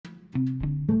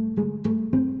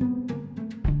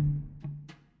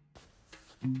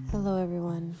Hello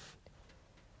everyone.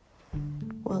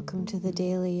 Welcome to the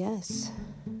Daily Yes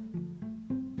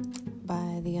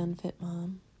by the Unfit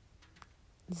Mom,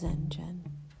 Zen Jen.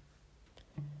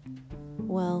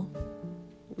 Well,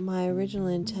 my original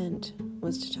intent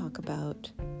was to talk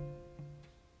about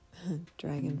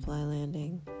Dragonfly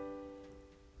Landing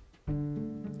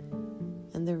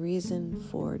and the reason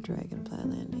for Dragonfly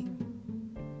Landing.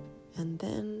 And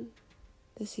then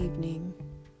this evening,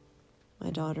 my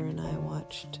daughter and I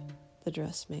watched The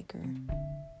Dressmaker.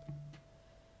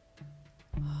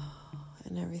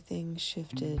 And everything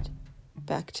shifted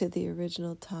back to the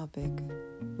original topic,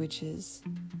 which is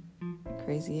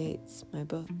Crazy Eights, my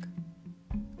book.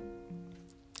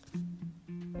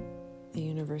 The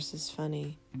universe is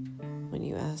funny when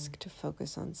you ask to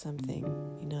focus on something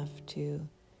enough to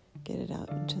get it out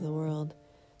into the world.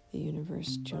 The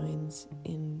universe joins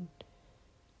in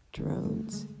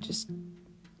drones, just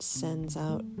sends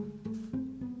out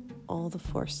all the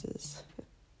forces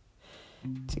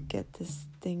to get this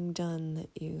thing done that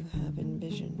you have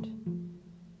envisioned.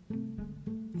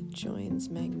 It joins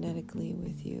magnetically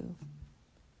with you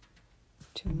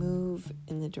to move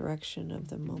in the direction of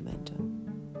the momentum.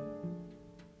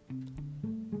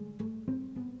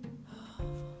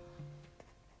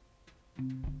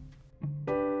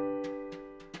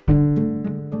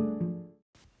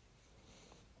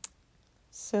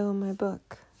 So my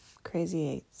book, Crazy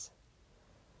Eights.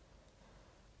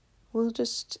 We'll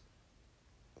just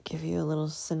give you a little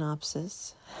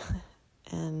synopsis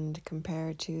and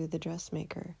compare to The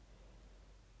Dressmaker.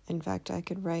 In fact, I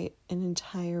could write an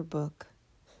entire book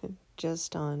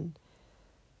just on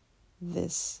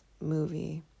this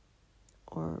movie,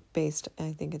 I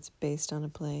think it's based on a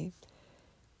play,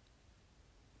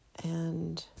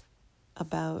 and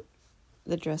about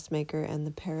the dressmaker and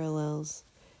the parallels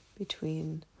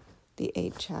between the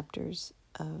 8 chapters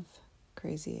of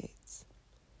Crazy Eights.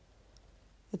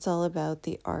 It's all about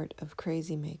the art of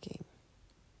crazy making.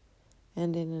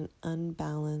 And in an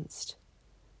unbalanced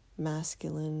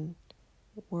masculine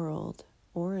world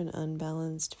or an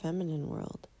unbalanced feminine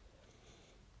world,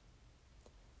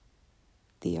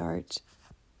 the art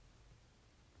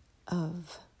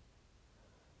of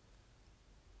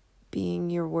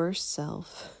being your worst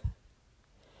self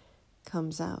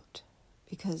comes out,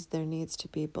 because there needs to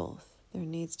be both. There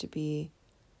needs to be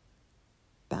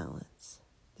balance.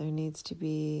 There needs to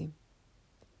be,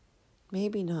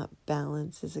 maybe not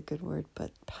balance is a good word,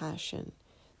 but passion.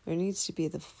 There needs to be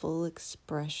the full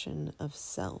expression of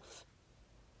self,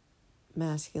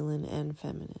 masculine and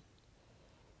feminine.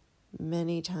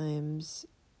 Many times,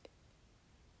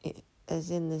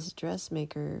 as in this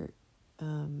dressmaker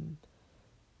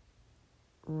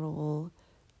role,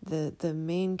 the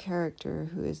main character,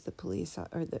 who is the police,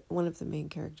 one of the main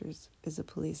characters is a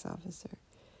police officer,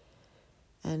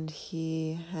 and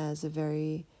he has a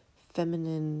very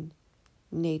feminine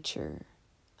nature.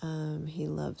 He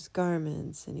loves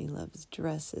garments and he loves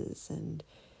dresses, and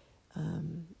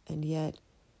yet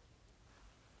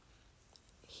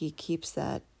he keeps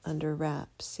that under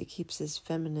wraps. He keeps his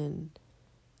feminine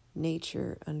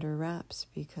nature under wraps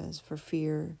because for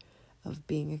fear of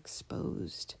being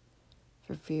exposed,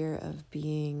 for fear of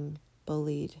being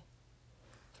bullied,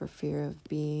 for fear of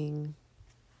being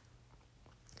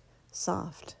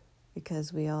soft,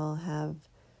 because we all have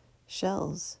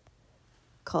shells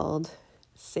called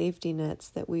safety nets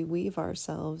that we weave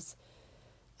ourselves,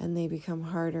 and they become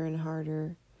harder and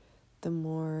harder the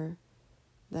more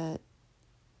that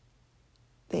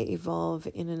they evolve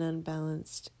in an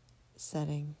unbalanced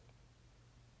setting.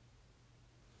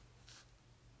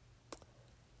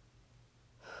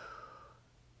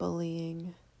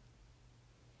 Bullying,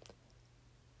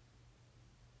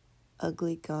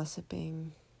 ugly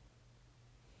gossiping,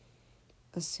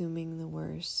 assuming the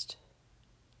worst,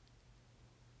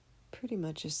 pretty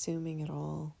much assuming it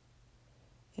all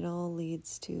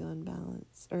leads to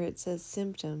unbalance, or it's a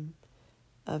symptom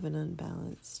of an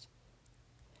unbalanced.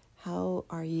 How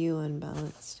are you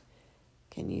unbalanced?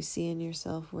 Can you see in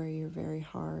yourself where you're very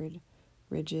hard,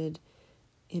 rigid,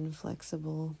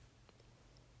 inflexible?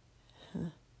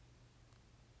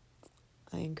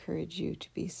 I encourage you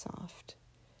to be soft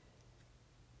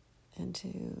and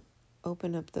to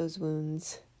open up those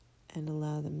wounds and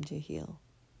allow them to heal.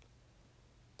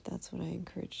 That's what I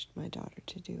encouraged my daughter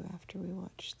to do after we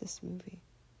watched this movie.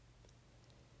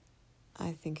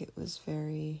 I think it was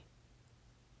very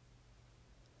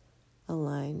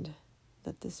aligned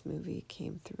that this movie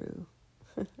came through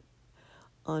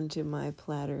onto my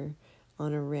platter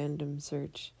on a random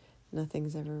search.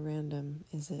 Nothing's ever random,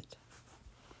 is it?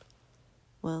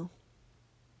 Well,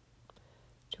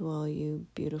 To all you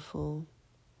beautiful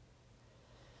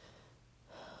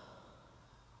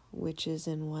witches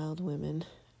and wild women,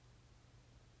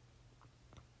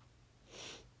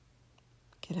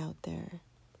 get out there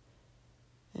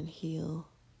and heal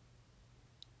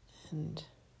and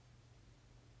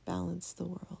balance the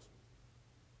world.